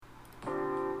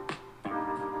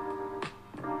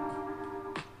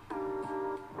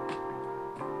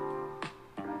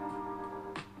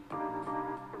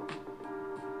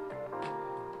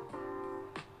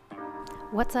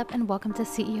What's up and welcome to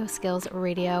CEO Skills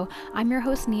Radio. I'm your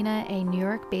host Nina, a New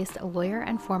York-based lawyer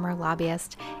and former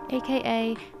lobbyist,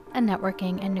 aka a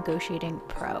networking and negotiating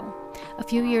pro. A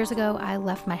few years ago, I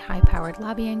left my high-powered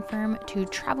lobbying firm to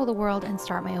travel the world and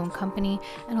start my own company,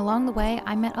 and along the way,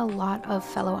 I met a lot of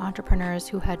fellow entrepreneurs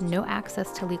who had no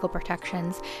access to legal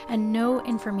protections and no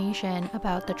information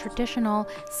about the traditional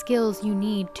skills you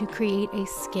need to create a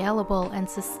scalable and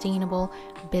sustainable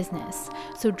business.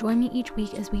 So join me each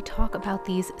week as we talk about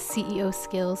these CEO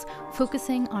skills,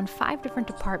 focusing on 5 different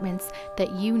departments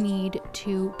that you need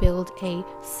to build a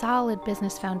solid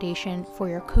business foundation for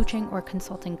your coaching or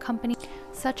consulting company,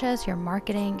 such as your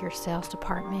marketing, your sales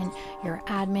department, your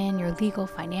admin, your legal,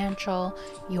 financial,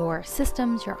 your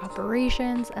systems, your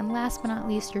operations, and last but not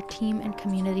least, your team and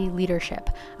community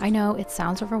leadership. I know it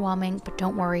sounds overwhelming, but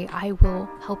don't worry, I will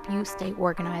help you stay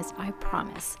organized, I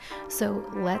promise. So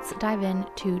let's dive in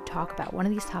to talk about one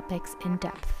of these topics in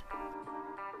depth.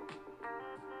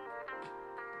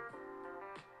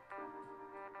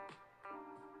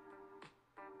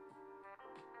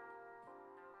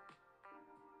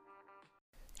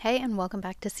 Hey, and welcome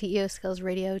back to CEO Skills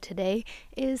Radio. Today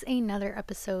is another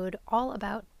episode all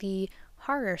about the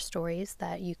horror stories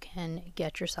that you can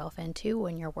get yourself into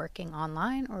when you're working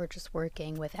online or just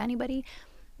working with anybody,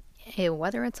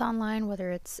 whether it's online,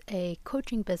 whether it's a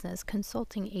coaching business,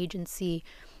 consulting agency,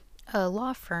 a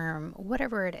law firm,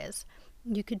 whatever it is.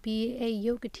 You could be a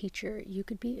yoga teacher, you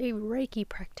could be a Reiki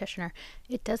practitioner.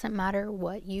 It doesn't matter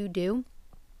what you do,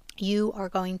 you are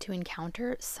going to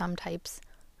encounter some types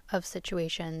of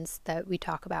situations that we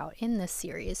talk about in this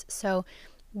series. So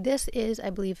this is, I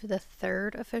believe, the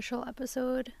 3rd official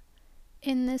episode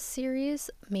in this series.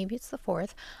 Maybe it's the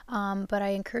 4th, but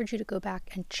I encourage you to go back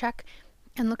and check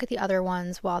and look at the other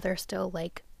ones while they're still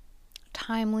like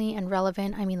timely and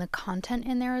relevant. I mean, the content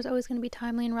in there is always going to be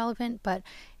timely and relevant, but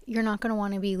you're not going to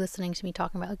want to be listening to me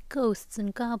talking about like ghosts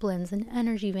and goblins and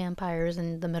energy vampires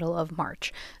in the middle of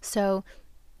March. So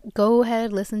go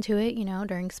ahead, listen to it,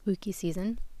 during spooky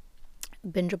season.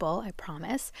 Bingeable, I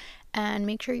promise, and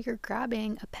make sure you're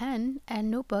grabbing a pen and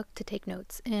notebook to take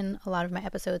notes in a lot of my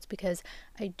episodes, because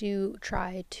I do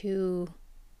try to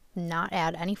not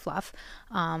add any fluff.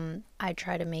 I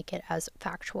try to make it as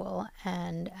factual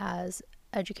and as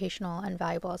educational and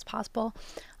valuable as possible.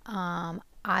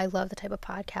 I love the type of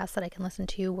podcast that I can listen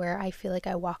to where I feel like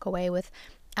I walk away with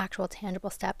actual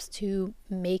tangible steps to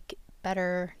make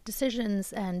better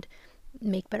decisions and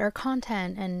make better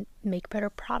content and make better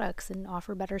products and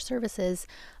offer better services.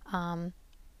 And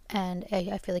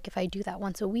I feel like if I do that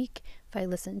once a week, if I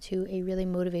listen to a really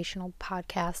motivational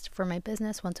podcast for my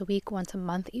business once a week, once a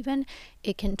month even,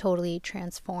 it can totally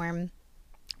transform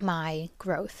my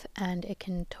growth and it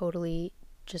can totally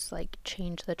just like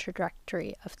change the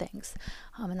trajectory of things.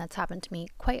 And that's happened to me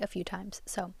quite a few times.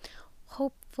 So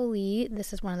hopefully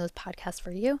this is one of those podcasts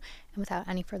for you. And without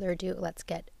any further ado, let's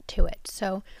get to it.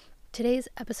 So today's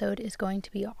episode is going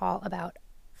to be all about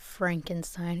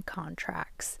Frankenstein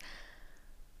contracts.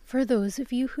 For those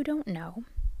of you who don't know,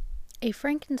 a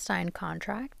Frankenstein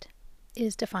contract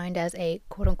is defined as a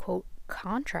quote-unquote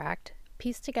contract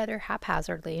pieced together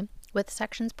haphazardly with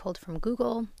sections pulled from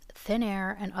Google, thin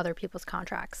air, and other people's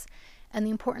contracts. And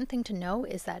the important thing to know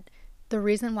is that the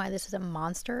reason why this is a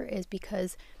monster is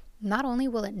because not only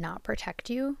will it not protect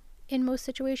you in most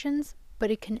situations, but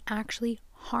it can actually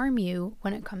harm you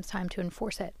when it comes time to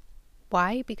enforce it.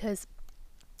 Why? Because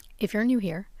if you're new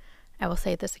here, I will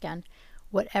say this again,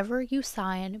 whatever you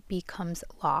sign becomes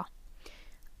law.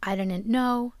 I didn't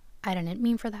know, I didn't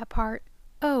mean for that part.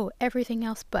 Oh, everything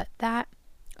else but that.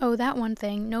 Oh, that one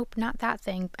thing. Nope, not that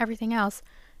thing. Everything else,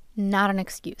 not an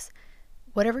excuse.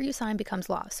 Whatever you sign becomes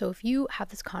law. So if you have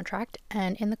this contract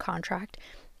and in the contract,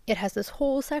 it has this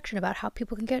whole section about how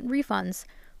people can get refunds,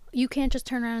 you can't just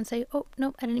turn around and say, oh,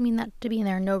 nope, I didn't mean that to be in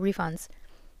there, no refunds.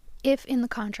 If in the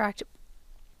contract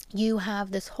you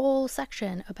have this whole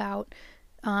section about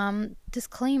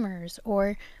disclaimers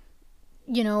or,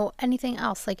 anything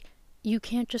else, like you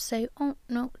can't just say, oh,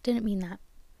 no, didn't mean that,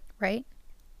 right?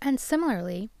 And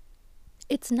similarly,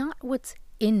 it's not what's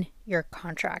in your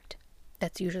contract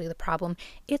that's usually the problem.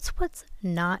 It's what's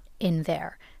not in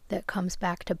there that comes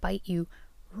back to bite you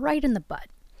right in the butt.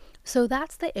 So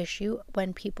that's the issue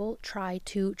when people try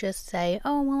to just say,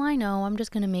 oh, well, I know, I'm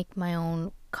just going to make my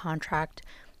own contract.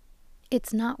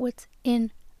 It's not what's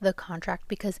in the contract,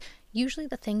 because usually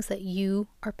the things that you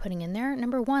are putting in there,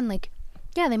 number one, like,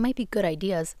 yeah, they might be good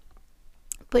ideas,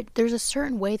 but there's a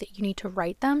certain way that you need to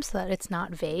write them so that it's not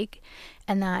vague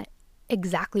and that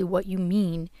exactly what you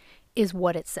mean is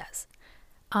what it says.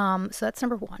 So that's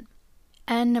number one.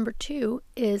 And number two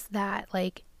is that,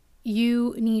 like,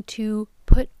 you need to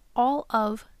all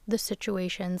of the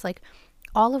situations, like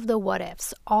all of the what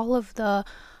ifs, all of the,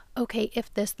 okay,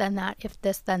 if this, then that, if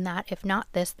this, then that, if not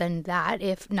this, then that,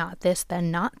 if not this,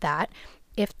 then not that,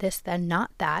 if this, then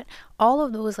not that, all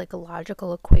of those like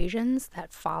logical equations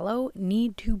that follow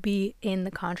need to be in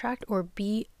the contract or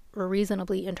be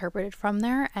reasonably interpreted from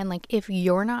there. And like, if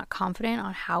you're not confident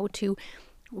on how to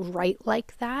write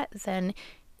like that, then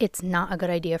it's not a good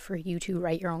idea for you to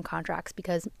write your own contracts,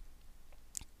 because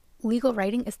legal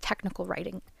writing is technical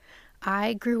writing.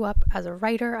 I grew up as a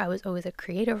writer. I was always a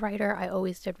creative writer. I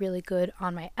always did really good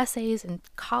on my essays in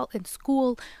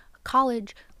school,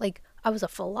 college. Like, I was a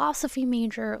philosophy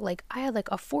major. Like, I had like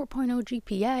a 4.0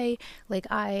 GPA. Like,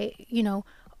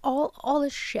 all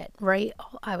this shit, right?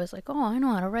 I was like, oh, I know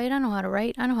how to write. I know how to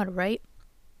write. I know how to write.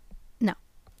 No.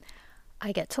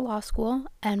 I get to law school,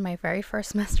 and my very first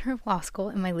semester of law school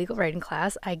in my legal writing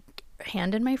class, I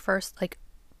handed my first like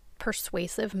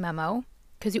persuasive memo,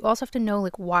 because you also have to know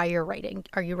like why you're writing.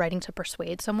 Are you writing to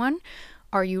persuade someone?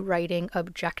 Are you writing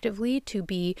objectively to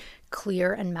be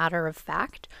clear and matter of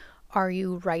fact? Are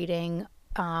you writing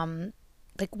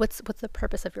like what's the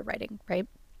purpose of your writing, right?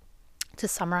 To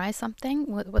summarize something?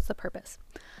 What's the purpose?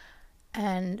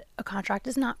 And a contract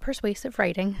is not persuasive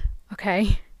writing,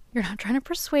 okay? You're not trying to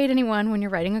persuade anyone when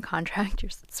you're writing a contract.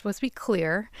 You're supposed to be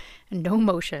clear and no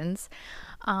emotions.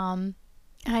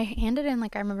 And I handed in,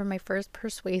 like, I remember my first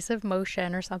persuasive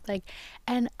motion or something.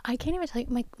 And I can't even tell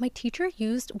you, my teacher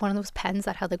used one of those pens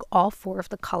that had like all 4 of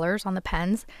the colors on the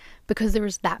pens, because there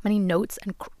was that many notes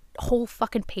and whole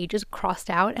fucking pages crossed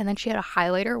out. And then she had a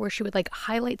highlighter where she would like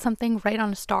highlight something, write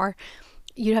on a star.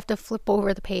 You'd have to flip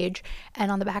over the page,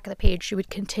 and on the back of the page she would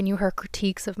continue her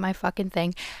critiques of my fucking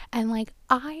thing. And like,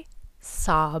 I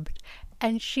sobbed.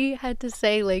 And she had to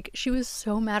say, like, she was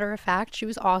so matter of fact. She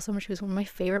was awesome. She was one of my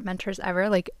favorite mentors ever.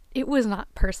 Like, it was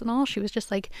not personal. She was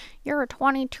just like, you're a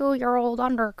 22-year-old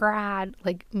undergrad.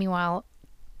 Like, meanwhile,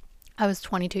 I was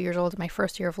 22 years old in my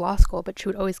first year of law school, but she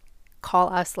would always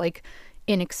call us like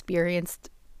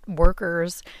inexperienced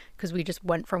workers, because we just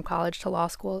went from college to law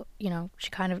school. You know,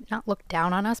 she kind of not looked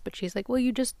down on us, but she's like, well,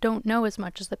 you just don't know as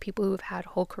much as the people who've had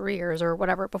whole careers or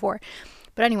whatever before.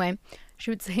 But anyway, she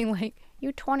would say like,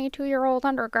 you 22-year-old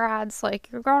undergrads, like,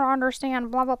 you're gonna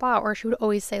understand blah blah blah. Or she would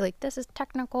always say like, this is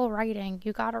technical writing,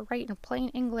 you gotta write in plain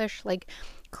English, like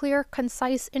clear,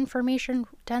 concise, information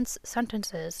dense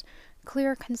sentences,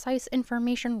 clear, concise,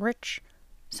 information rich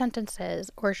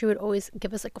sentences. Or she would always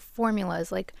give us like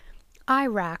formulas like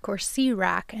IRAC or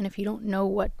CRAC, and if you don't know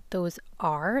what those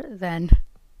are, then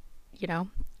you know,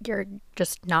 you're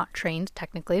just not trained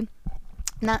technically.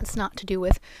 And that's not to do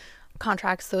with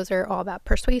contracts. Those are all about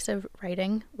persuasive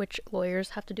writing, which lawyers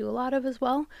have to do a lot of as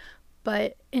well.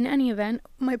 But in any event,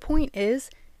 my point is,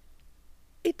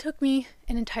 it took me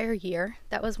an entire year.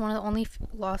 That was one of the only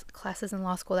law classes in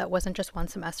law school that wasn't just one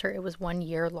semester, it was 1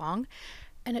 year long.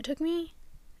 And it took me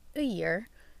a year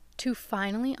to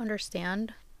finally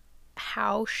understand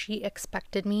how she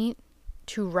expected me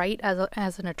to write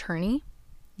as an attorney,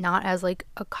 not as like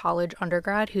a college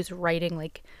undergrad who's writing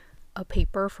like a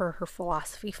paper for her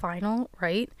philosophy final,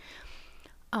 right?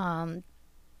 And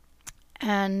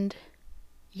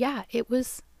yeah, it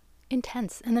was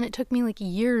intense. And then it took me like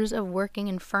years of working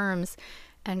in firms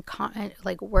and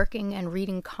like working and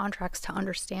reading contracts to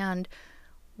understand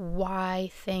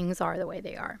why things are the way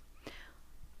they are.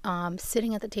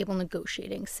 Sitting at the table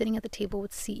negotiating, sitting at the table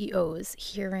with CEOs,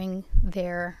 hearing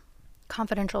their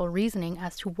confidential reasoning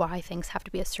as to why things have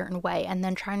to be a certain way, and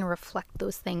then trying to reflect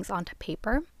those things onto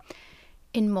paper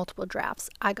in multiple drafts.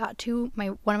 I got to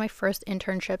one of my first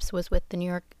internships was with the New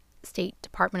York State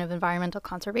Department of Environmental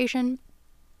Conservation,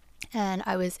 and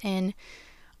I was in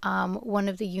one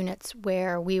of the units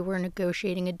where we were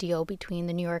negotiating a deal between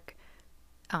the New York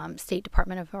State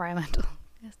Department of Environmental,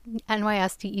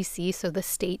 NYSDEC, so the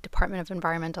State Department of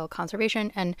Environmental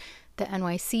Conservation, and the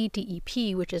NYC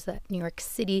DEP, which is the New York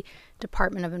City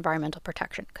Department of Environmental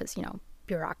Protection, because, you know,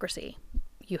 bureaucracy,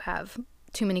 you have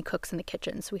too many cooks in the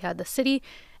kitchen. So we had the city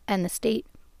and the state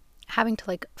having to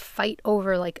like fight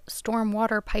over like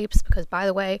stormwater pipes, because, by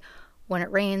the way, when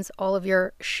it rains, all of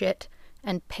your shit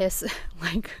and piss,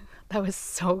 like, that was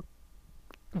so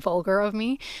vulgar of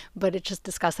me, but it's just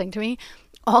disgusting to me.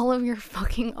 All of your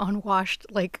fucking unwashed,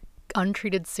 like,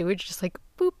 untreated sewage just like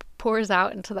boop pours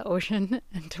out into the ocean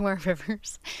and to our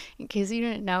rivers. In case you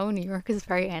didn't know, New York is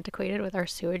very antiquated with our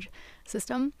sewage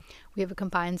system. We have a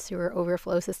combined sewer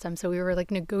overflow system, so we were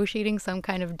like negotiating some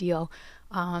kind of deal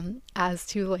as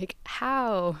to like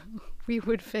how we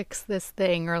would fix this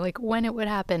thing, or like when it would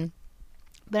happen.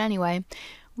 But anyway,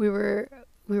 we were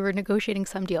negotiating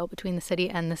some deal between the city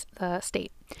and the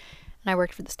state, and I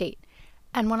worked for the state.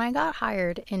 And when I got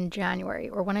hired in January,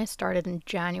 or when I started in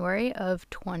January of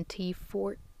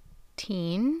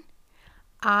 2014,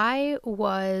 I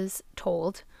was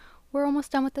told, we're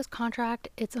almost done with this contract.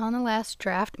 It's on the last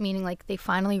draft, meaning like they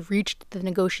finally reached the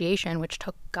negotiation, which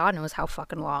took God knows how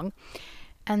fucking long.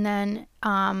 And then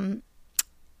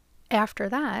after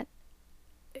that,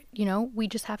 we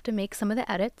just have to make some of the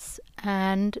edits,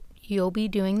 and you'll be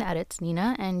doing the edits,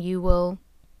 Nina, and you will,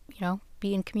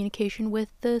 be in communication with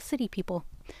the city people.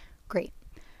 Great.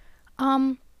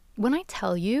 When I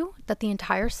tell you that the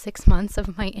entire 6 months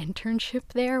of my internship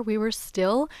there, we were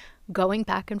still going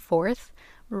back and forth,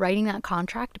 writing that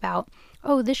contract about,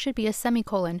 oh, this should be a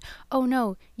semicolon. Oh,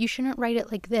 no, you shouldn't write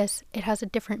it like this. It has a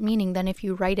different meaning than if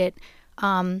you write it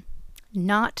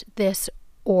not this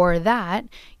or that.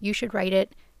 You should write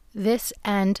it this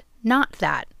and not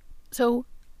that. So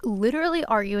literally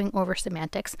arguing over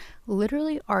semantics,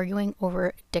 literally arguing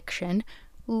over diction,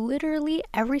 literally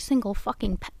every single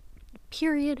fucking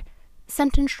period,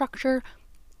 sentence structure,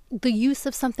 the use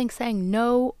of something saying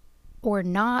no or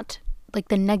not, like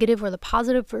the negative or the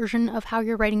positive version of how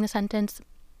you're writing the sentence,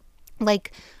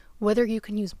 like whether you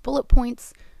can use bullet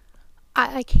points.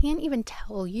 I can't even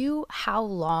tell you how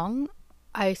long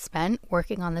I spent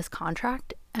working on this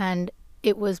contract, and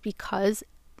it was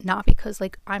not because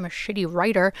like I'm a shitty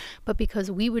writer, but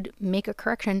because we would make a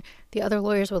correction, the other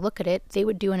lawyers would look at it, they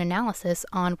would do an analysis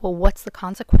on, well, what's the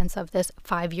consequence of this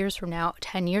 5 years from now,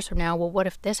 10 years from now? Well, what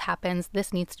if this happens?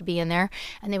 This needs to be in there.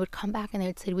 And they would come back and they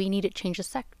would say, we need to change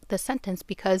the sentence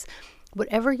because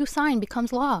whatever you sign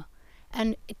becomes law.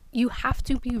 And you have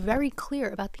to be very clear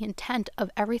about the intent of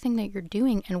everything that you're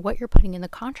doing and what you're putting in the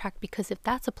contract, because if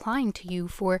that's applying to you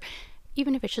for,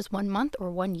 even if it's just 1 month or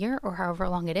 1 year or however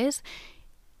long it is,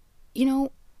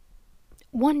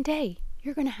 one day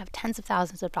you're going to have tens of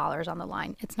thousands of dollars on the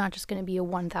line. It's not just going to be a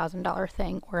 $1,000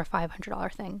 thing or a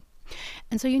 $500 thing.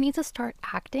 And so you need to start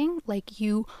acting like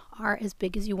you are as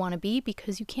big as you want to be,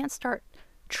 because you can't start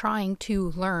trying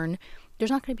to learn.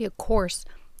 There's not going to be a course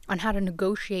on how to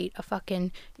negotiate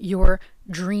your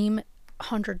dream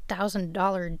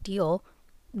 $100,000 deal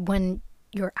when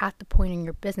you're at the point in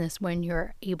your business when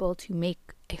you're able to make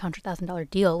a $100,000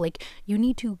 deal. Like, you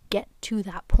need to get to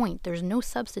that point. There's no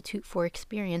substitute for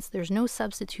experience. There's no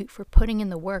substitute for putting in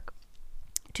the work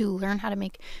to learn how to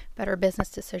make better business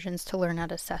decisions, to learn how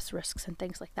to assess risks and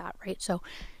things like that, right? So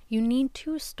you need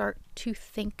to start to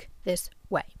think this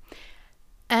way.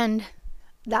 And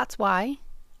that's why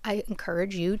I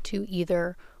encourage you to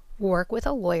either work with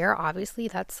a lawyer. Obviously,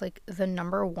 that's like the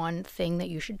number one thing that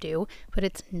you should do, but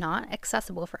it's not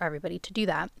accessible for everybody to do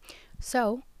that.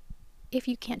 So if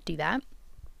you can't do that,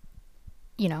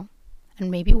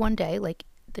 and maybe one day, like,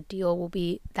 the deal will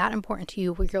be that important to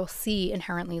you where you'll see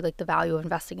inherently like the value of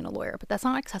investing in a lawyer, but that's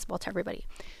not accessible to everybody.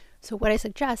 So what I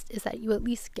suggest is that you at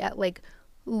least get like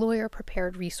lawyer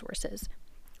prepared resources.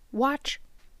 Watch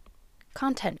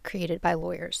content created by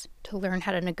lawyers to learn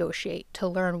how to negotiate, to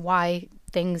learn why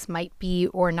things might be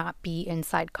or not be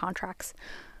inside contracts.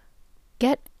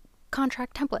 Get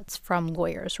contract templates from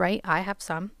lawyers, right? I have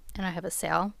some, and I have a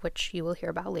sale, which you will hear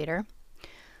about later.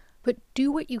 But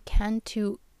do what you can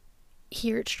to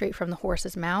hear it straight from the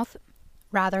horse's mouth,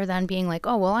 rather than being like,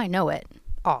 oh, well, I know it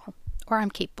all, or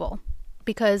I'm capable.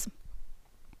 Because,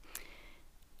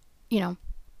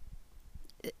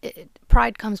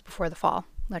 pride comes before the fall,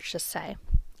 let's just say.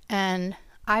 And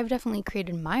I've definitely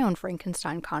created my own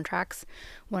Frankenstein contracts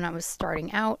when I was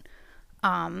starting out,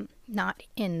 not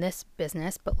in this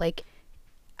business, but like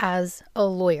as a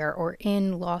lawyer or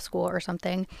in law school or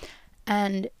something.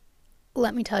 And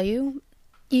let me tell you,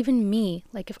 even me,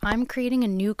 like if I'm creating a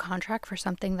new contract for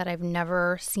something that I've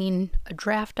never seen a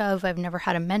draft of, I've never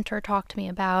had a mentor talk to me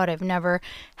about, I've never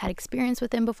had experience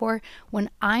with them before, when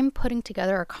I'm putting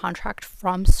together a contract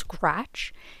from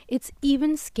scratch, it's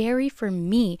even scary for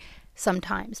me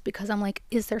sometimes, because I'm like,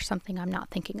 is there something I'm not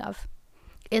thinking of?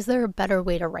 Is there a better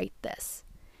way to write this?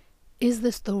 Is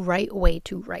this the right way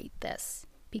to write this?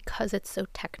 Because it's so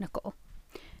technical.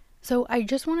 So I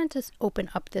just wanted to open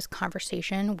up this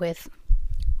conversation with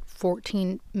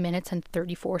 14 minutes and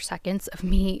 34 seconds of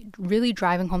me really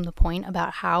driving home the point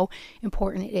about how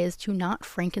important it is to not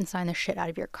Frankenstein the shit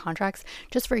out of your contracts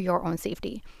just for your own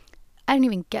safety. I didn't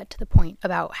even get to the point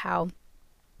about how,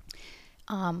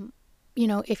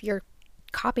 if you're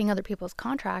copying other people's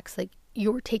contracts, like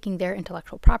you're taking their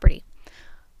intellectual property.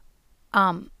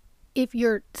 If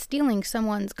you're stealing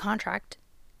someone's contract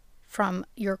from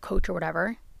your coach or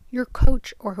whatever, your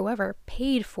coach or whoever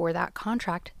paid for that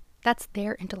contract. That's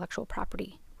their intellectual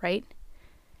property, right?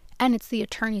 And it's the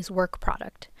attorney's work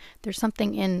product. There's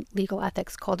something in legal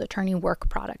ethics called attorney work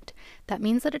product. That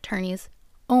means that attorneys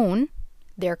own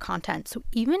their content. So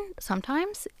even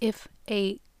sometimes if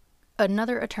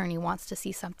another attorney wants to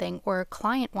see something or a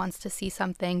client wants to see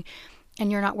something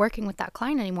and you're not working with that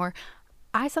client anymore,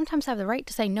 I sometimes have the right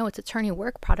to say, no, it's attorney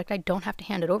work product. I don't have to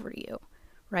hand it over to you,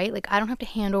 right? Like I don't have to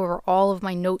hand over all of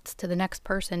my notes to the next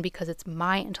person because it's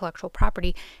my intellectual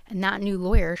property and that new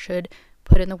lawyer should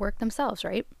put in the work themselves,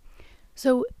 right?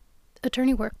 So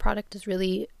attorney work product is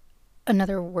really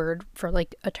another word for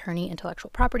like attorney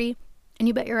intellectual property. And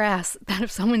you bet your ass that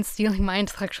if someone's stealing my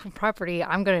intellectual property,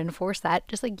 I'm going to enforce that.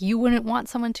 Just like you wouldn't want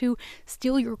someone to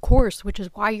steal your course, which is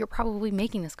why you're probably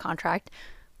making this contract.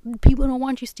 People don't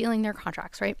want you stealing their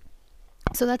contracts, right?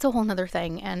 So that's a whole nother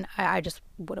thing. And I just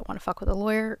wouldn't want to fuck with a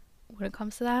lawyer when it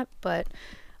comes to that. But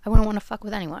I wouldn't want to fuck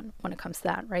with anyone when it comes to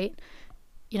that, right?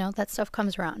 You know, that stuff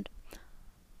comes around.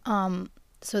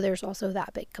 So there's also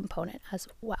that big component as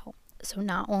well. So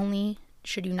not only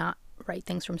should you not write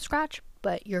things from scratch,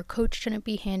 but your coach shouldn't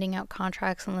be handing out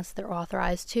contracts unless they're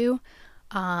authorized to.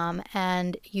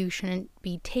 And you shouldn't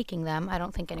be taking them. I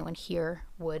don't think anyone here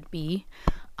would be,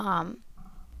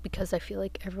 because I feel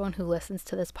like everyone who listens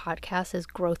to this podcast is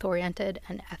growth oriented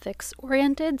and ethics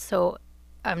oriented. So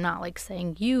I'm not like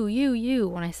saying you.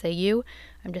 When I say you,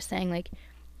 I'm just saying like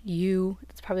you.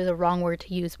 It's probably the wrong word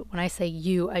to use, but when I say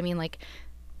you, I mean like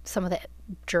some of the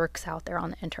jerks out there on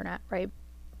the internet, right?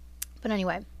 But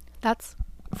anyway, that's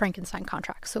Frankenstein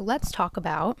contracts. So let's talk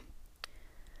about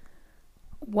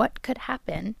what could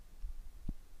happen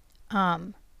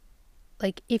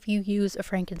like if you use a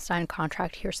Frankenstein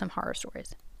contract. Here's some horror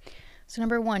stories. So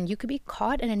number one, you could be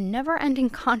caught in a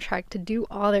never-ending contract to do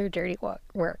all their dirty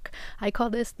work. I call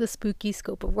this the spooky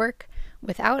scope of work.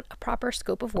 Without a proper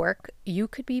scope of work, you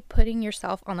could be putting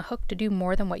yourself on the hook to do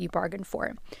more than what you bargained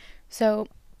for. So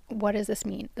what does this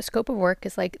mean? The scope of work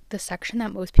is like the section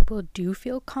that most people do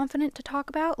feel confident to talk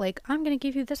about. Like, I'm going to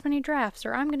give you this many drafts,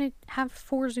 or I'm going to have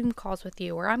 4 Zoom calls with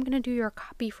you, or I'm going to do your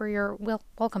copy for your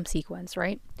welcome sequence,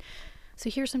 right? So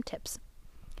here's some tips.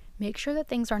 Make sure that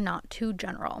things are not too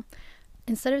general.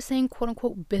 Instead of saying quote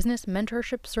unquote business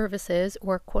mentorship services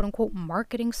or quote unquote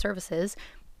marketing services,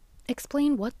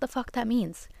 explain what the fuck that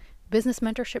means. Business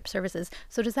mentorship services.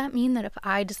 So does that mean that if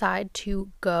I decide to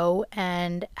go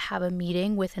and have a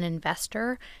meeting with an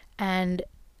investor and,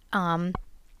 I'm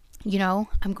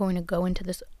going to go into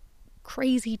this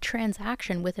crazy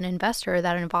transaction with an investor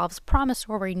that involves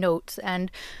promissory notes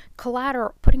and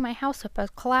collateral, putting my house up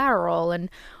as collateral and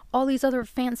all these other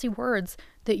fancy words,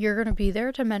 that you're going to be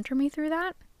there to mentor me through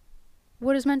that?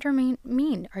 What does mentor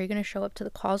mean? Are you going to show up to the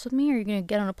calls with me? Are you going to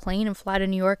get on a plane and fly to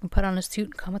New York and put on a suit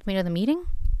and come with me to the meeting?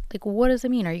 Like, what does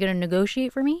it mean? Are you going to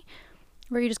negotiate for me?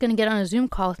 Or are you just going to get on a Zoom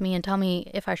call with me and tell me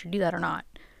if I should do that or not?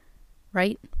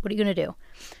 Right? What are you going to do?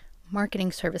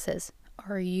 Marketing services.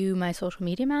 Are you my social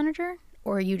media manager?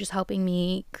 Or are you just helping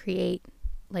me create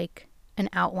like an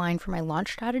outline for my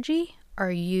launch strategy?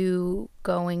 Are you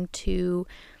going to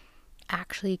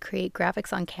actually create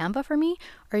graphics on Canva for me?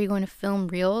 Are you going to film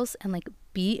reels and like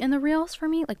be in the reels for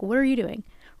me? Like, what are you doing?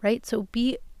 Right? So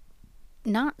be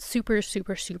not super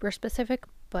specific,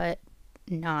 but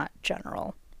not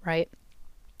general, right?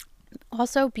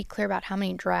 Also be clear about how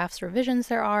many drafts, revisions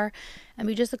there are, and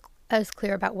be just as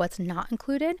clear about what's not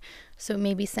included. So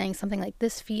maybe saying something like,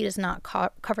 this fee does not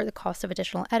cover the cost of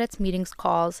additional edits, meetings,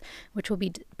 calls, which will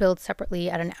be billed separately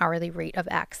at an hourly rate of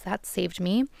X. That saved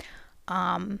me.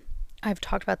 I've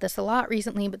talked about this a lot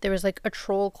recently, but there was like a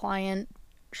troll client.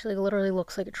 She like literally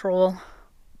looks like a troll.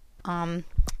 But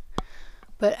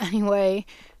anyway,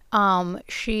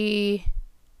 she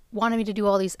wanted me to do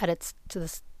all these edits to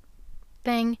this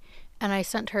thing, and I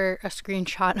sent her a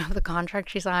screenshot of the contract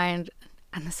she signed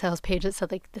and the sales page that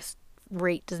said like, this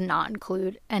rate does not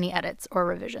include any edits or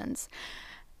revisions.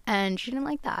 And she didn't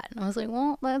like that. And I was like,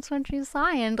 well, that's what she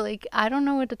signed. Like, I don't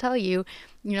know what to tell you.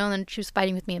 And then she was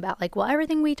fighting with me about like, well,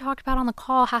 everything we talked about on the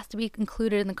call has to be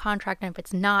included in the contract. And if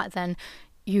it's not, then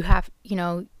you have,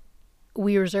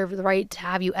 we reserve the right to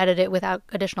have you edit it without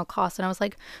additional costs. And I was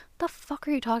like, the fuck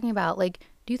are you talking about? Like,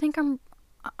 do you think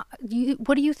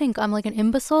what do you think? I'm like an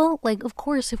imbecile? Like, of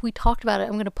course, if we talked about it,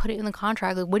 I'm going to put it in the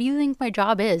contract. Like, what do you think my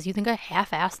job is? You think I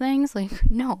half-ass things? Like,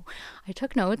 no, I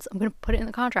took notes. I'm going to put it in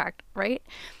the contract, right?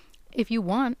 If you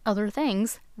want other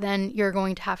things, then you're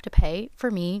going to have to pay for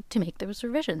me to make those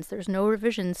revisions. There's no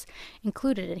revisions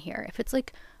included in here. If it's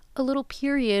like a little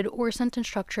period or sentence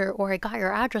structure, or I got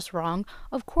your address wrong,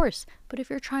 of course. But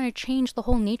if you're trying to change the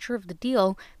whole nature of the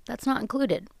deal, that's not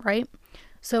included, right?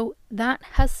 So that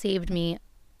has saved me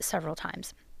several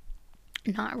times.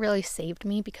 Not really saved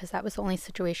me, because that was the only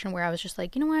situation where I was just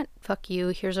like, you know what, fuck you,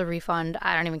 here's a refund,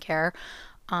 I don't even care,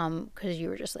 because you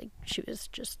were just like, she was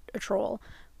just a troll.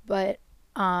 But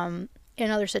In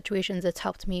other situations, it's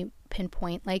helped me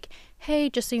pinpoint, like, hey,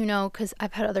 just so you know, because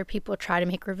I've had other people try to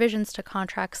make revisions to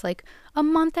contracts like a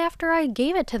month after I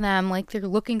gave it to them. Like, they're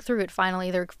looking through it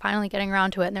finally, they're finally getting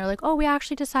around to it, and they're like, oh, we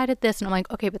actually decided this. And I'm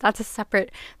like, okay, but that's it's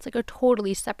like a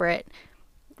totally separate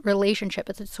relationship.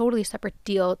 It's a totally separate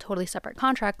deal, totally separate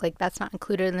contract. Like, that's not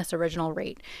included in this original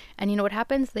rate. And you know what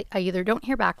happens? I either don't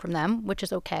hear back from them, which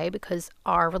is okay because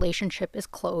our relationship is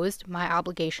closed. My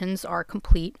obligations are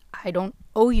complete. I don't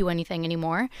owe you anything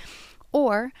anymore.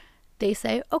 Or they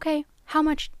say, okay, how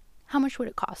much would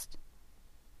it cost?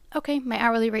 Okay, my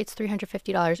hourly rate's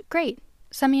 $350. Great.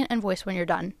 Send me an invoice when you're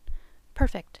done.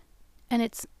 Perfect. And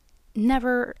it's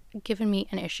never given me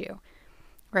an issue,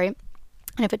 right?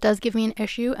 And if it does give me an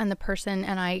issue and the person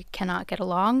and I cannot get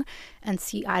along and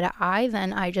see eye to eye,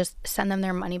 then I just send them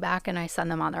their money back and I send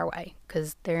them on their way,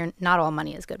 because they're not all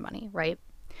money is good money, right?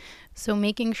 So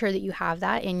making sure that you have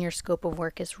that in your scope of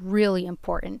work is really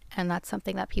important. And that's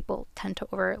something that people tend to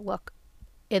overlook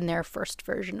in their first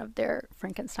version of their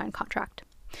Frankenstein contract.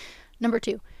 Number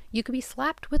 2, you could be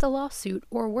slapped with a lawsuit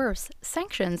or worse,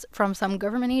 sanctions from some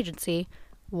government agency.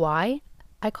 Why?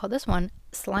 I call this one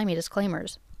slimy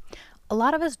disclaimers. A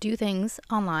lot of us do things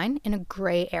online in a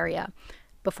gray area.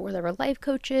 Before there were life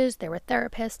coaches, there were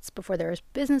therapists. Before there was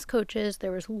business coaches,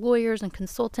 there was lawyers and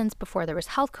consultants. Before there was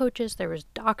health coaches, there was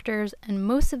doctors. And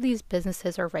most of these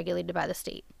businesses are regulated by the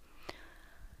state.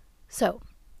 So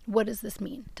what does this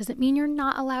mean? Does it mean you're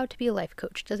not allowed to be a life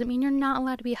coach? Does it mean you're not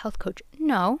allowed to be a health coach?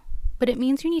 No. But it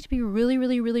means you need to be really,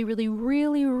 really, really, really,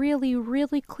 really, really,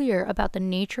 really clear about the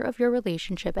nature of your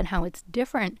relationship and how it's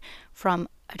different from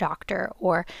a doctor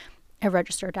or a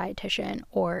registered dietitian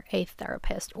or a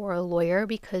therapist or a lawyer,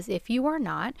 because if you are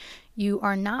not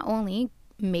only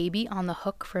maybe on the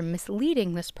hook for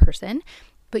misleading this person,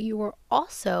 but you are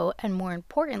also, and more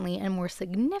importantly and more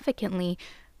significantly,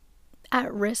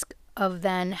 at risk of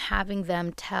then having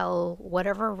them tell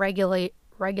whatever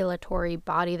regulatory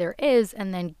body there is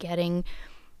and then getting,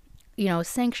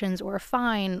 sanctions or a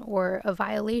fine or a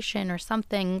violation or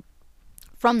something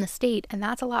from the state. And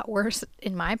that's a lot worse,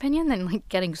 in my opinion, than like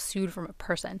getting sued from a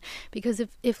person. Because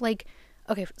if like,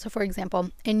 okay, so for example,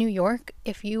 in New York,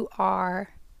 if you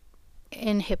are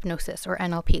in hypnosis or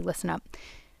NLP, listen up.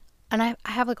 And I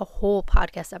have like a whole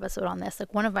podcast episode on this.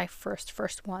 Like, one of my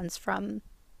first ones from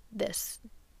this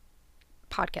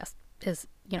podcast is,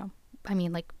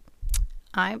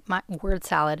 my word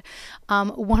salad.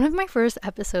 One of my first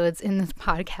episodes in this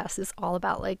podcast is all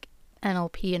about like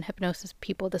NLP and hypnosis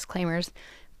people, disclaimers,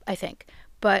 I think.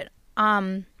 But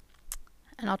and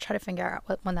I'll try to figure out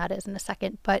what one that is in a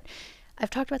second. But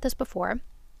I've talked about this before.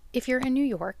 If you're in New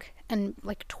York and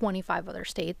like 25 other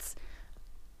states,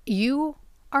 you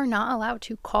are not allowed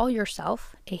to call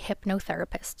yourself a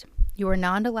hypnotherapist. You are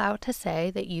not allowed to say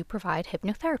that you provide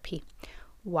hypnotherapy.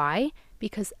 Why?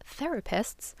 Because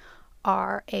therapists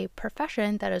are a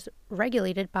profession that is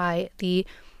regulated by the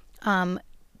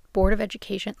Board of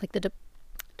Education, like the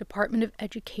Department of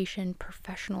Education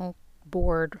Professional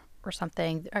Board or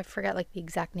something. I forget like the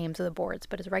exact names of the boards,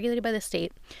 but it's regulated by the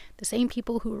state. The same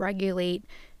people who regulate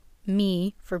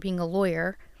me for being a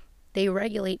lawyer, they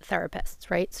regulate therapists,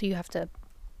 right? So you have to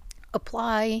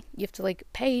apply, you have to like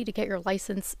pay to get your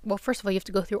license. Well, first of all, you have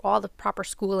to go through all the proper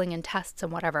schooling and tests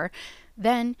and whatever.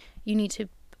 Then you need to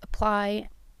apply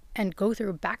and go through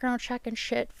a background check and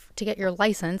shit to get your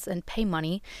license and pay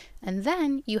money. And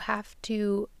then you have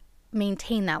to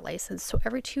maintain that license. So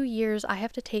every 2 years, I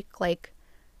have to take like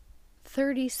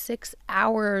 36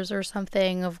 hours or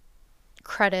something of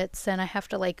credits, and I have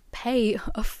to like pay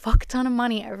a fuck ton of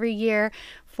money every year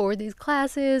for these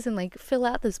classes and like fill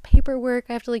out this paperwork.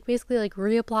 I have to like basically like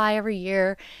reapply every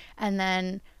year. And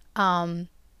then, I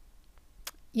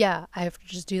have to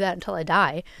just do that until I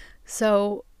die.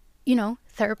 So,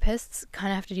 therapists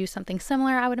kind of have to do something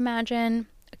similar, I would imagine.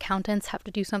 Accountants have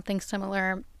to do something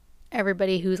similar.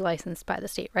 Everybody who's licensed by the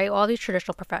state, right? All these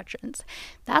traditional professions.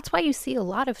 That's why you see a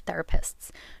lot of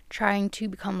therapists trying to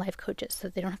become life coaches so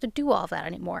they don't have to do all of that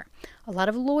anymore. A lot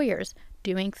of lawyers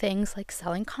doing things like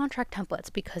selling contract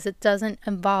templates because it doesn't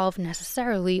involve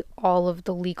necessarily all of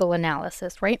the legal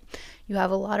analysis, right? You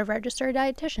have a lot of registered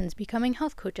dietitians becoming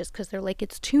health coaches because they're like,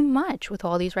 it's too much with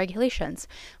all these regulations.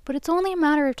 But it's only a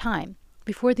matter of time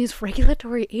before these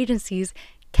regulatory agencies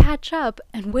catch up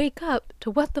and wake up to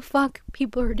what the fuck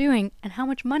people are doing and how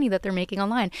much money that they're making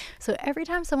online. So every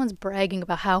time someone's bragging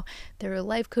about how they're a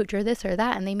life coach or this or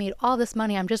that and they made all this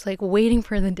money, I'm just like waiting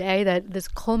for the day that this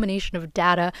culmination of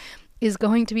data is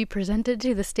going to be presented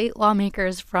to the state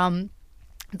lawmakers from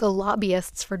the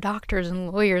lobbyists for doctors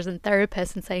and lawyers and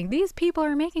therapists and saying these people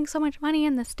are making so much money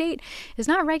and the state is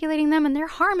not regulating them and they're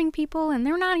harming people and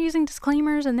they're not using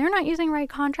disclaimers and they're not using right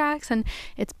contracts and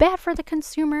it's bad for the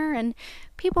consumer and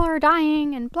people are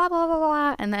dying and blah blah blah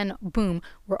blah, and then boom,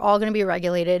 we're all going to be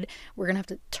regulated. We're going to have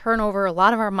to turn over a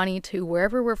lot of our money to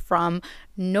wherever we're from.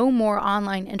 No more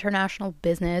online international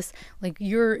business. Like,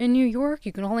 you're in New York,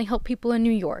 you can only help people in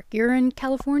New York. You're in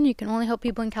California, you can only help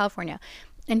people in California.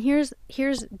 And here's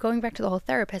going back to the whole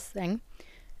therapist thing.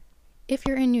 If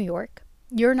you're in New York,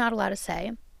 you're not allowed to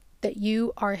say that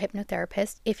you are a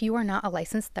hypnotherapist if you are not a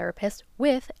licensed therapist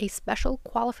with a special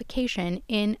qualification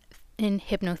in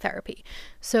hypnotherapy.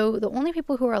 So the only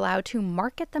people who are allowed to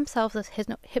market themselves as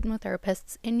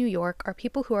hypnotherapists in New York are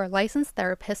people who are licensed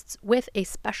therapists with a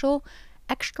special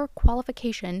extra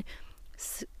qualification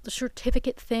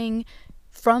certificate thing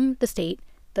from the state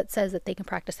that says that they can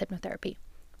practice hypnotherapy.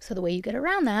 So the way you get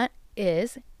around that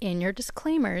is in your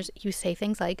disclaimers, you say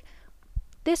things like,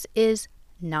 this is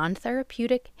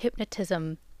non-therapeutic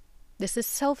hypnotism. This is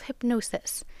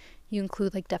self-hypnosis. You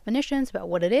include like definitions about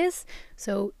what it is.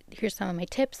 So here's some of my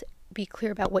tips. Be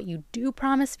clear about what you do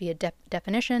promise via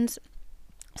definitions.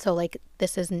 So like,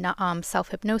 this is not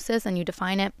self-hypnosis and you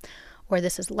define it. Or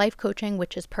this is life coaching,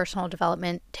 which is personal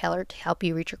development tailored to help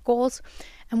you reach your goals.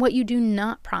 And what you do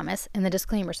not promise in the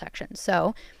disclaimer section.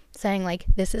 So saying like,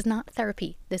 this is not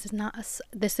therapy. This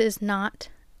is not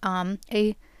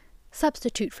a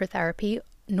substitute for therapy,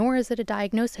 nor is it a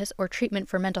diagnosis or treatment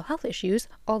for mental health issues,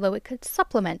 although it could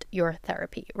supplement your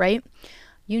therapy, right?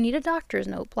 You need a doctor's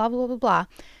note, blah, blah, blah, blah.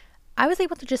 I was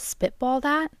able to just spitball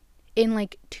that in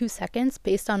like 2 seconds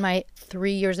based on my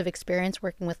 3 years of experience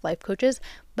working with life coaches.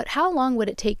 But how long would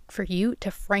it take for you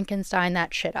to Frankenstein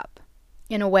that shit up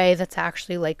in a way that's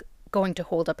actually like going to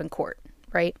hold up in court,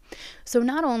 right? So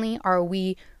not only are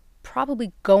we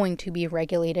probably going to be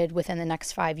regulated within the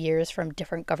next 5 years from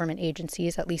different government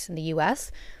agencies, at least in the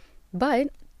US, but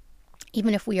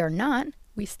even if we are not,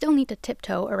 we still need to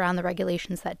tiptoe around the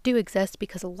regulations that do exist,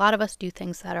 because a lot of us do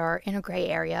things that are in a gray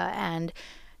area. And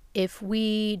if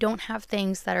we don't have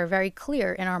things that are very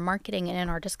clear in our marketing and in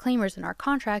our disclaimers and our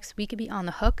contracts, we could be on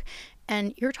the hook.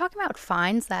 And you're talking about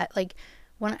fines that, like,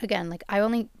 when again, like, I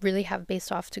only really have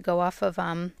based off to go off of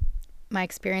my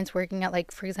experience working at,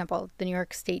 like, for example, the New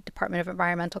York State Department of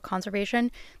Environmental Conservation.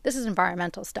 This is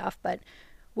environmental stuff, but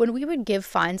when we would give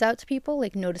fines out to people,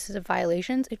 like notices of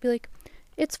violations, it'd be like,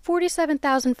 it's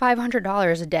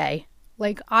 $47,500 a day.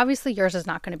 Like, obviously yours is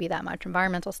not going to be that much.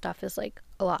 Environmental stuff is like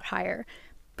a lot higher.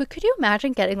 But could you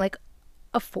imagine getting like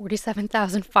a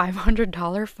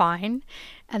 $47,500 fine,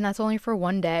 and that's only for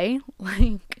one day?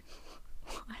 Like,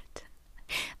 what?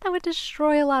 That would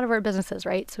destroy a lot of our businesses,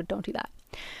 right? So don't do that.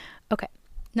 Okay,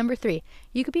 number 3,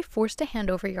 you could be forced to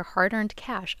hand over your hard-earned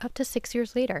cash up to 6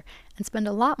 years later and spend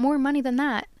a lot more money than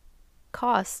that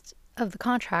cost of the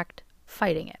contract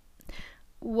fighting it.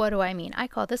 What do I mean? I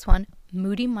call this one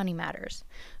moody money matters.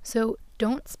 So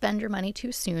don't spend your money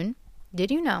too soon.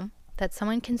 Did you know that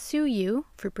someone can sue you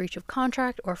for breach of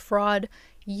contract or fraud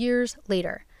years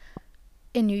later?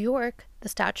 In New York, the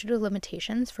statute of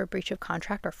limitations for breach of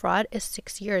contract or fraud is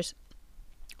 6 years.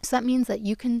 So that means that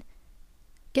you can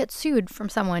get sued from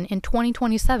someone in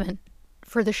 2027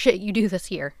 for the shit you do this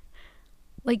year.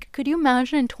 Like, could you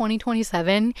imagine in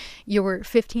 2027 your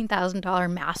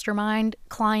 $15,000 mastermind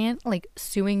client like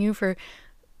suing you for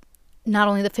not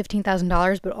only the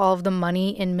 $15,000 but all of the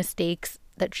money in mistakes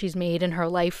that she's made in her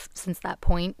life since that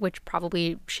point, which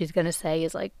probably she's going to say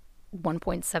is like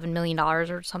 $1.7 million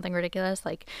or something ridiculous.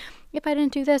 Like, if I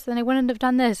didn't do this, then I wouldn't have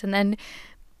done this, and then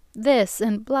this,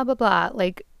 and blah, blah, blah.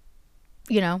 Like,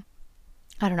 you know,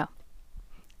 I don't know.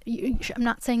 I'm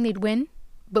not saying they'd win,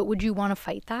 but would you want to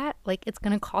fight that? Like, it's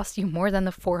going to cost you more than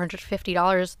the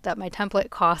 $450 that my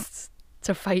template costs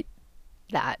to fight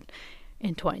that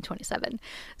in 2027.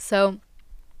 So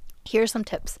here's some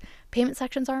tips. Payment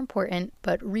sections are important,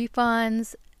 but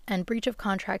refunds and breach of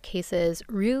contract cases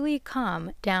really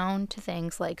come down to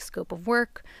things like scope of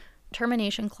work,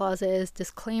 termination clauses,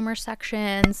 disclaimer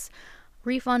sections,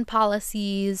 refund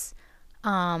policies,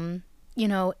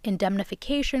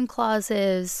 indemnification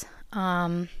clauses,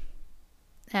 and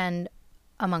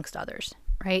amongst others,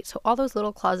 right? So all those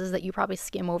little clauses that you probably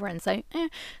skim over and say,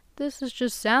 this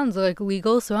just sounds like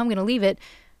legal, so I'm going to leave it.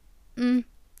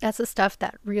 That's the stuff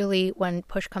that really, when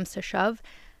push comes to shove,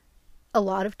 a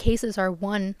lot of cases are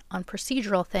won on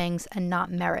procedural things and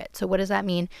not merit. So what does that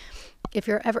mean? If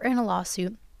you're ever in a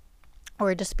lawsuit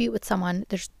or a dispute with someone,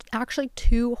 there's actually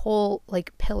 2 whole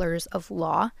pillars of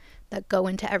law that go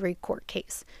into every court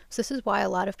case. So this is why a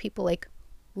lot of people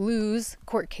lose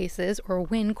court cases or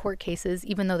win court cases,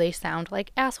 even though they sound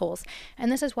like assholes.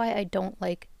 And this is why I don't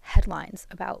like headlines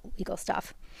about legal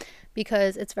stuff,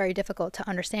 because it's very difficult to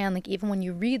understand, like even when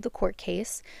you read the court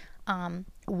case,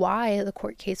 why the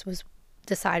court case was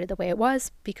decided the way it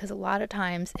was, because a lot of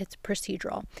times it's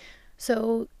procedural.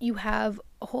 So you have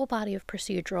a whole body of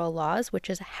procedural laws, which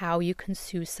is how you can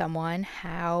sue someone,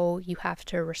 how you have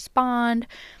to respond.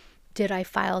 Did I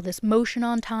file this motion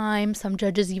on time? Some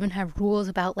judges even have rules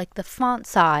about like the font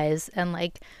size and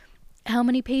like how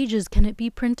many pages can it be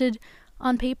printed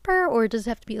on paper, or does it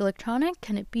have to be electronic?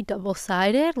 Can it be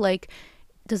double-sided? Like,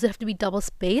 does it have to be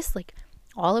double-spaced? Like,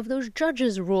 all of those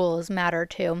judges' rules matter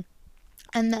too.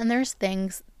 And then there's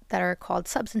things that are called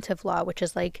substantive law, which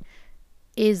is like,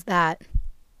 is that,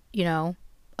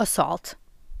 assault?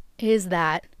 Is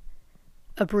that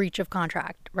a breach of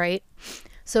contract, right?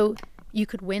 So you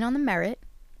could win on the merit,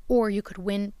 or you could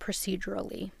win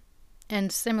procedurally.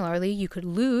 And similarly, you could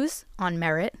lose on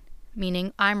merit,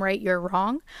 meaning I'm right, you're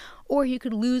wrong, or you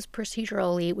could lose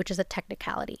procedurally, which is a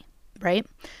technicality, right?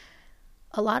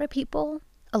 A lot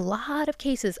of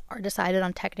cases are decided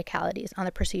on technicalities, on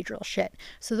the procedural shit.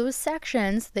 So those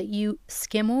sections that you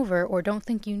skim over or don't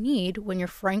think you need when you're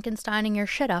Frankensteining your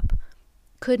shit up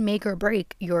could make or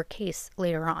break your case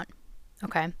later on.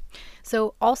 Okay.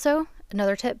 So also,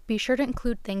 another tip, be sure to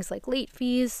include things like late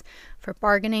fees for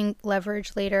bargaining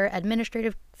leverage later,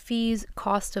 administrative fees,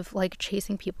 cost of like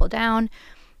chasing people down,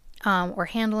 or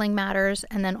handling matters,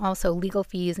 and then also legal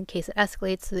fees in case it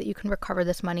escalates so that you can recover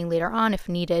this money later on if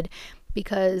needed.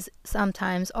 Because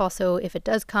sometimes also if it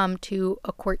does come to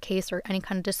a court case or any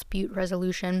kind of dispute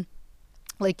resolution,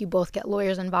 like you both get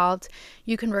lawyers involved,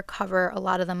 you can recover a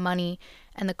lot of the money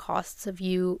and the costs of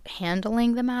you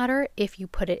handling the matter if you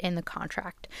put it in the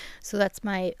contract. So that's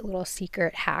my little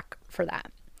secret hack for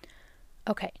that.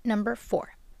 Okay, number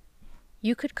 4.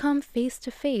 You could come face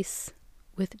to face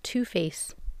with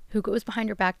Two-Face, who goes behind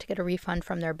your back to get a refund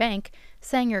from their bank,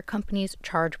 saying your company's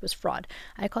charge was fraud.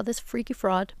 I call this freaky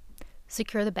fraud.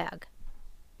 Secure the bag.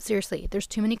 Seriously, there's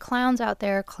too many clowns out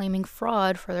there claiming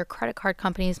fraud for their credit card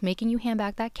companies, making you hand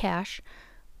back that cash,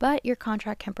 but your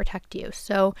contract can protect you.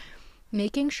 So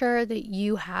making sure that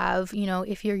you have,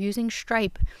 if you're using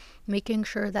Stripe, making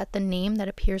sure that the name that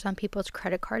appears on people's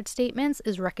credit card statements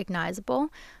is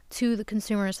recognizable to the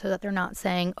consumers so that they're not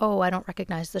saying, oh, I don't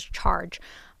recognize this charge.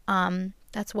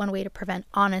 That's one way to prevent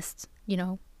honest,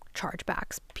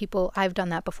 chargebacks. I've done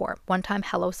that before. One time,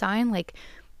 HelloSign, like,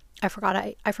 I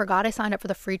forgot I signed up for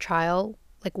the free trial,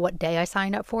 like what day I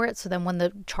signed up for it. So then when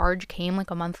the charge came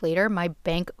like a month later, my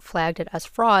bank flagged it as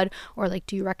fraud, or like,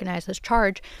 do you recognize this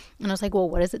charge? And I was like, well,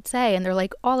 what does it say? And they're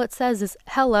like, all it says is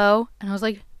hello. And I was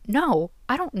like, no,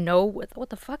 I don't know what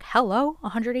the fuck, hello,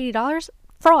 $180?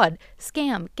 Fraud,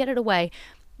 scam, get it away.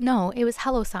 No, it was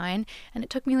HelloSign, and it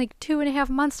took me like 2.5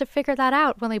 months to figure that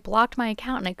out when they blocked my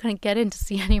account and I couldn't get in to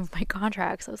see any of my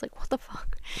contracts. I was like, what the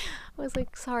fuck? I was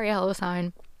like, sorry,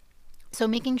 HelloSign. So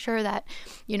making sure that,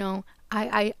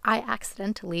 I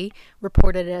accidentally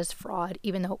reported it as fraud,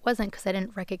 even though it wasn't, because I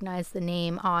didn't recognize the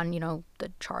name on,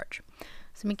 the charge.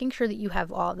 So making sure that you have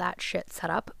all that shit set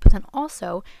up. But then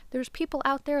also, there's people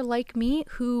out there like me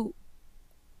who,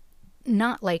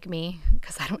 not like me,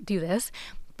 because I don't do this,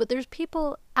 but there's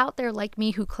people out there like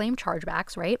me who claim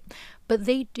chargebacks, right? But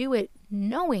they do it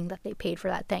knowing that they paid for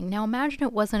that thing. Now imagine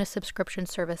it wasn't a subscription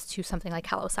service to something like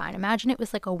HelloSign. Imagine it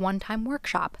was like a one-time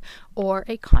workshop or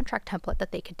a contract template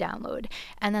that they could download.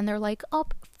 And then they're like, oh,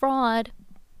 fraud.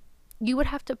 You would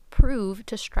have to prove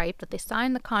to Stripe that they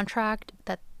signed the contract,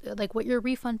 that like what your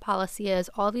refund policy is,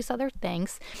 all these other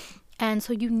things. And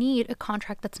so you need a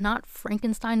contract that's not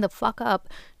Frankenstein the fuck up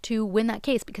to win that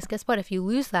case. Because guess what? If you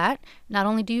lose that, not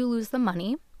only do you lose the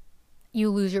money,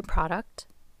 you lose your product,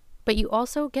 but you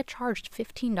also get charged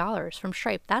 $15 from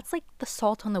Stripe. That's like the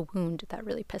salt on the wound that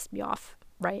really pissed me off,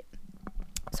 right?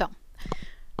 So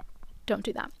don't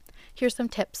do that. Here's some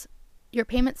tips. Your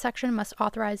payment section must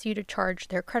authorize you to charge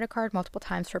their credit card multiple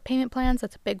times for payment plans.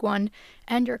 That's a big one.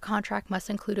 And your contract must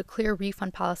include a clear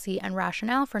refund policy and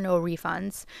rationale for no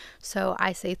refunds. So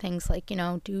I say things like,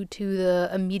 due to the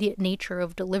immediate nature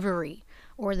of delivery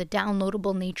or the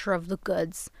downloadable nature of the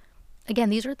goods. Again,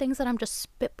 these are things that I'm just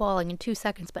spitballing in 2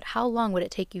 seconds, but how long would it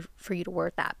take you for you to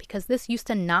word that? Because this used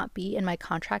to not be in my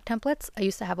contract templates. I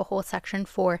used to have a whole section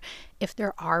for if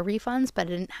there are refunds, but I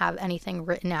didn't have anything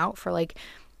written out for like,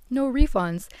 no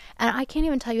refunds. And I can't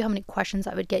even tell you how many questions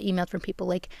I would get emailed from people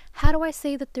like, how do I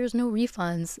say that there's no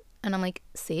refunds? And I'm like,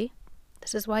 see,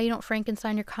 this is why you don't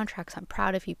Frankenstein your contracts. I'm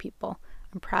proud of you people.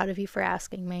 I'm proud of you for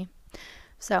asking me.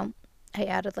 So I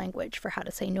added language for how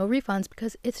to say no refunds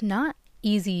because it's not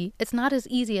easy. It's not as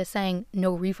easy as saying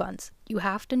no refunds. You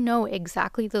have to know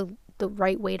exactly the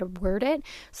right way to word it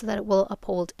so that it will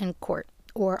uphold in court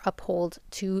or uphold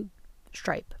to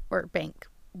Stripe or bank,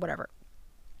 whatever.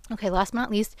 Okay, last but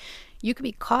not least, you could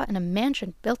be caught in a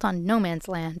mansion built on no man's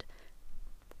land.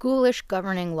 Ghoulish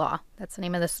governing law. That's the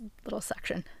name of this little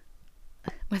section.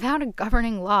 Without a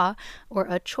governing law or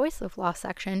a choice of law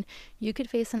section, you could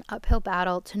face an uphill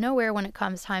battle to nowhere when it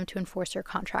comes time to enforce your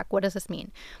contract. What does this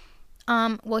mean?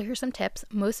 Well, here's some tips.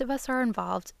 Most of us are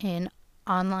involved in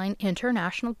online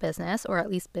international business, or at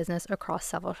least business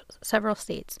across several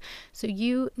states. So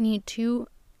you need to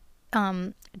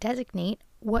designate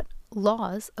what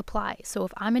laws apply. So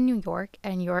if I'm in New York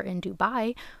and you're in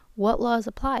Dubai, what laws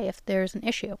apply if there's an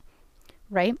issue,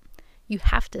 right? You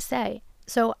have to say.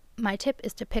 So my tip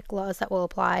is to pick laws that will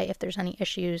apply if there's any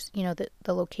issues,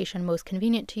 the location most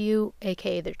convenient to you,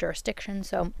 aka the jurisdiction.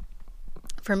 So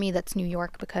for me, that's New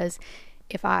York, because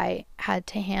if I had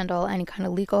to handle any kind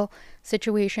of legal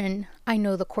situation, I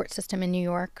know the court system in New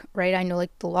York, right? I know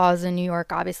like the laws in New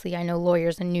York. Obviously, I know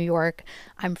lawyers in New York.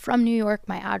 I'm from New York.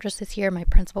 My address is here. My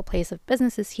principal place of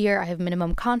business is here. I have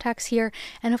minimum contacts here.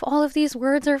 And if all of these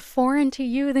words are foreign to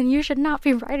you, then you should not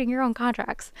be writing your own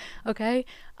contracts, okay?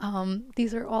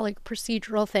 These are all like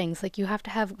procedural things. Like you have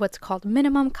to have what's called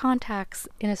minimum contacts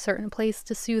in a certain place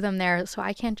to sue them there. So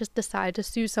I can't just decide to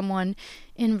sue someone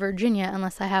in Virginia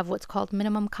unless I have what's called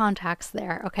minimum contacts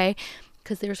there, okay?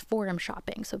 Because there's forum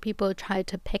shopping. So people try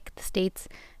to pick the states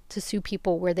to sue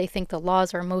people where they think the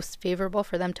laws are most favorable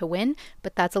for them to win,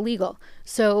 but that's illegal.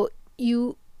 So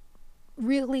you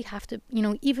really have to,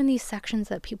 even these sections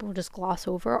that people just gloss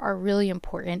over are really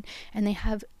important, and they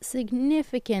have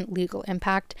significant legal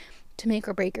impact to make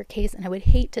or break your case. And I would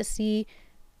hate to see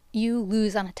you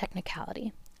lose on a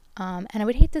technicality. And I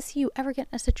would hate to see you ever get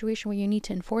in a situation where you need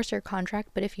to enforce your contract.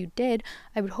 But if you did,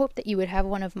 I would hope that you would have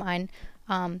one of mine,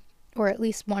 or at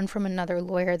least one from another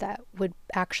lawyer that would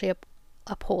actually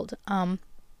uphold.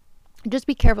 Just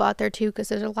be careful out there too, because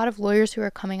there's a lot of lawyers who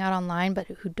are coming out online but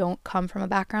who don't come from a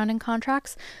background in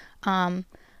contracts.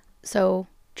 So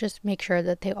just make sure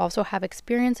that they also have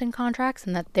experience in contracts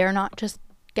and that they're not just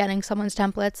getting someone's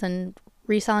templates and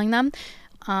reselling them.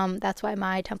 That's why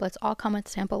my templates all come with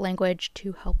sample language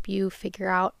to help you figure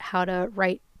out how to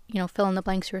write, fill in the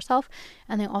blanks yourself.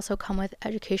 And they also come with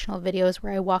educational videos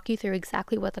where I walk you through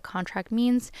exactly what the contract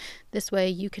means. This way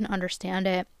you can understand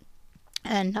it.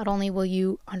 And not only will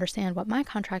you understand what my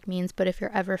contract means, but if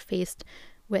you're ever faced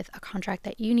with a contract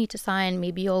that you need to sign,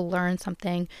 maybe you'll learn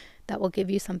something that will give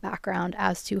you some background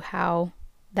as to how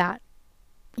that,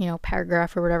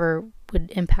 paragraph or whatever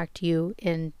would impact you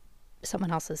in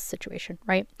someone else's situation,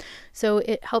 right? So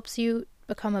it helps you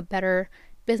become a better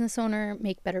business owner,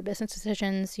 make better business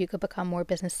decisions. You could become more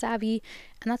business savvy,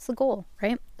 and that's the goal,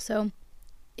 right? So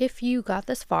if you got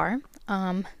this far,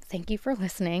 thank you for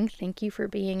listening. Thank you for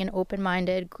being an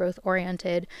open-minded,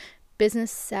 growth-oriented,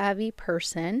 business-savvy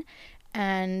person.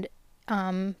 And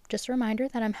just a reminder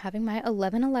that I'm having my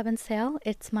 11/11 sale.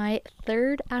 It's my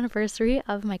 3rd anniversary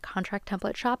of my contract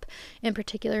template shop. In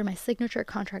particular, my signature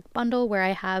contract bundle where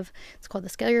I have, it's called the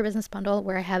Scale Your Business Bundle,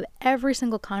 where I have every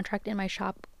single contract in my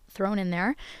shop thrown in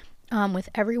there. With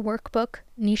every workbook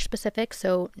niche specific.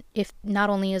 So if not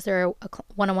only is there a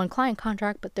one-on-one client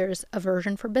contract, but there's a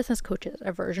version for business coaches,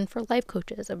 a version for life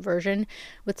coaches, a version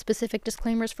with specific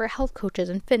disclaimers for health coaches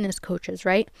and fitness coaches,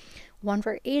 right? One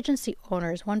for agency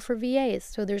owners, one for VAs.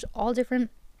 So there's all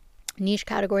different niche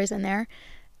categories in there.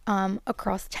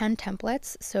 Across 10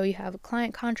 templates. So you have a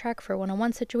client contract for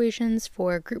one-on-one situations,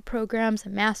 for group programs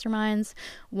and masterminds,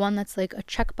 one that's like a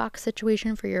checkbox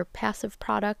situation for your passive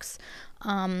products.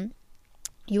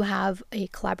 You have a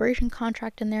collaboration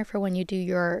contract in there for when you do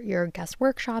your guest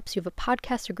workshops. You have a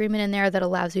podcast agreement in there that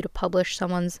allows you to publish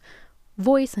someone's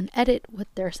voice and edit what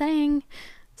they're saying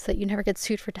so that you never get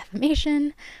sued for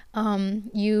defamation.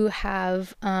 You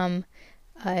have a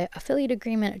affiliate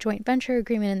agreement, a joint venture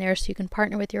agreement in there so you can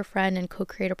partner with your friend and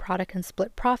co-create a product and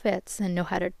split profits and know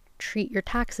how to treat your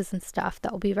taxes and stuff.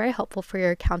 That will be very helpful for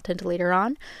your accountant later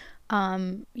on.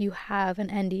 You have an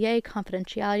NDA,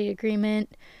 confidentiality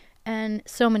agreement, and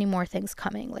so many more things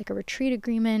coming, like a retreat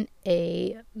agreement,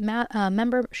 a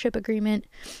membership agreement,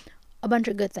 a bunch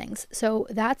of good things. So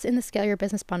that's in the Scale Your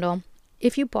Business Bundle.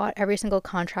 If you bought every single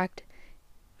contract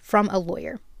from a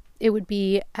lawyer, it would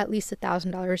be at least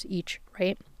 $1,000 each,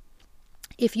 right?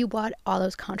 If you bought all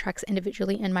those contracts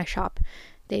individually in my shop,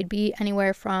 they'd be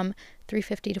anywhere from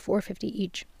 $350 to $450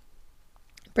 each,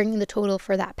 bringing the total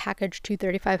for that package to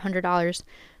 $3,500.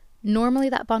 Normally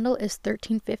that bundle is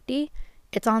 $1,350.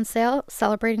 It's on sale,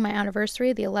 celebrating my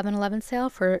anniversary, the 11/11 sale,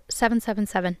 for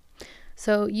 $777.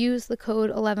 So use the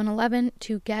code 1111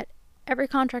 to get every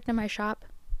contract in my shop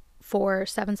for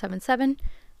 $777,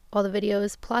 all the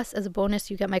videos, plus as a bonus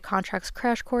you get my contracts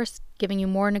crash course, giving you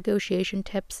more negotiation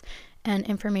tips and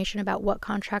information about what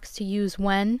contracts to use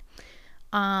when.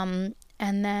 And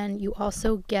then you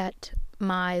also get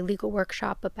my legal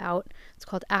workshop about, it's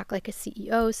called Act Like a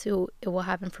CEO, so it will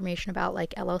have information about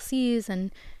like LLCs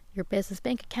and your business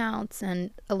bank accounts and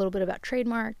a little bit about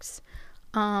trademarks,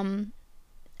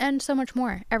 and so much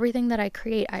more. Everything that I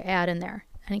create, I add in there.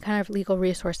 Any kind of legal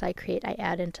resource I create, I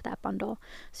add into that bundle.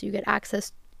 So you get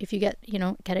access, if you get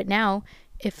it now.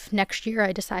 If next year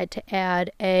I decide to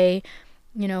add a,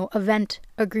 event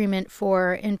agreement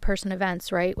for in-person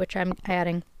events, right, which I'm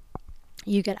adding,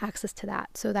 you get access to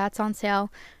that. So that's on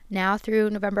sale now through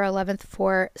November 11th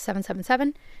for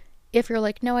 $777. If you're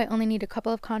like, no, I only need a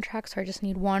couple of contracts or I just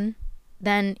need one,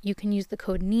 then you can use the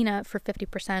code Nina for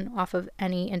 50% off of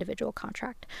any individual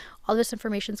contract. All this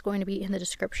information is going to be in the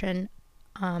description,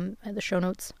 the show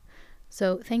notes.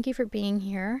 So thank you for being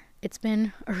here. It's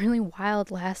been a really wild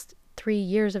last 3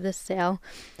 years of this sale.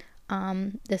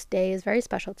 This day is very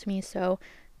special to me, so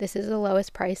this is the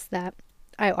lowest price that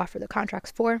I offer the contracts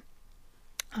for,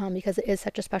 because it is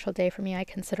such a special day for me. I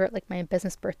consider it like my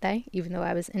business birthday, even though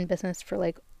I was in business for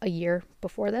like a year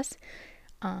before this,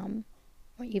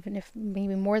 or even if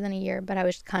maybe more than a year, but I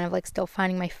was kind of like still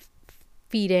finding my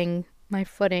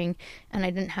footing, and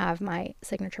I didn't have my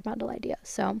signature bundle idea.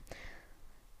 So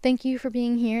thank you for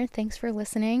being here. Thanks for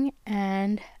listening.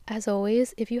 And as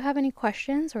always, if you have any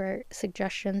questions or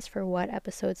suggestions for what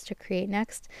episodes to create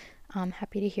next, I'm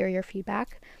happy to hear your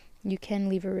feedback. You can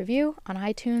leave a review on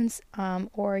iTunes,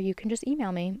 or you can just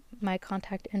email me. My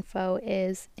contact info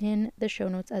is in the show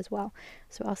notes as well.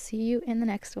 So I'll see you in the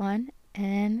next one,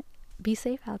 and be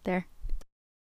safe out there.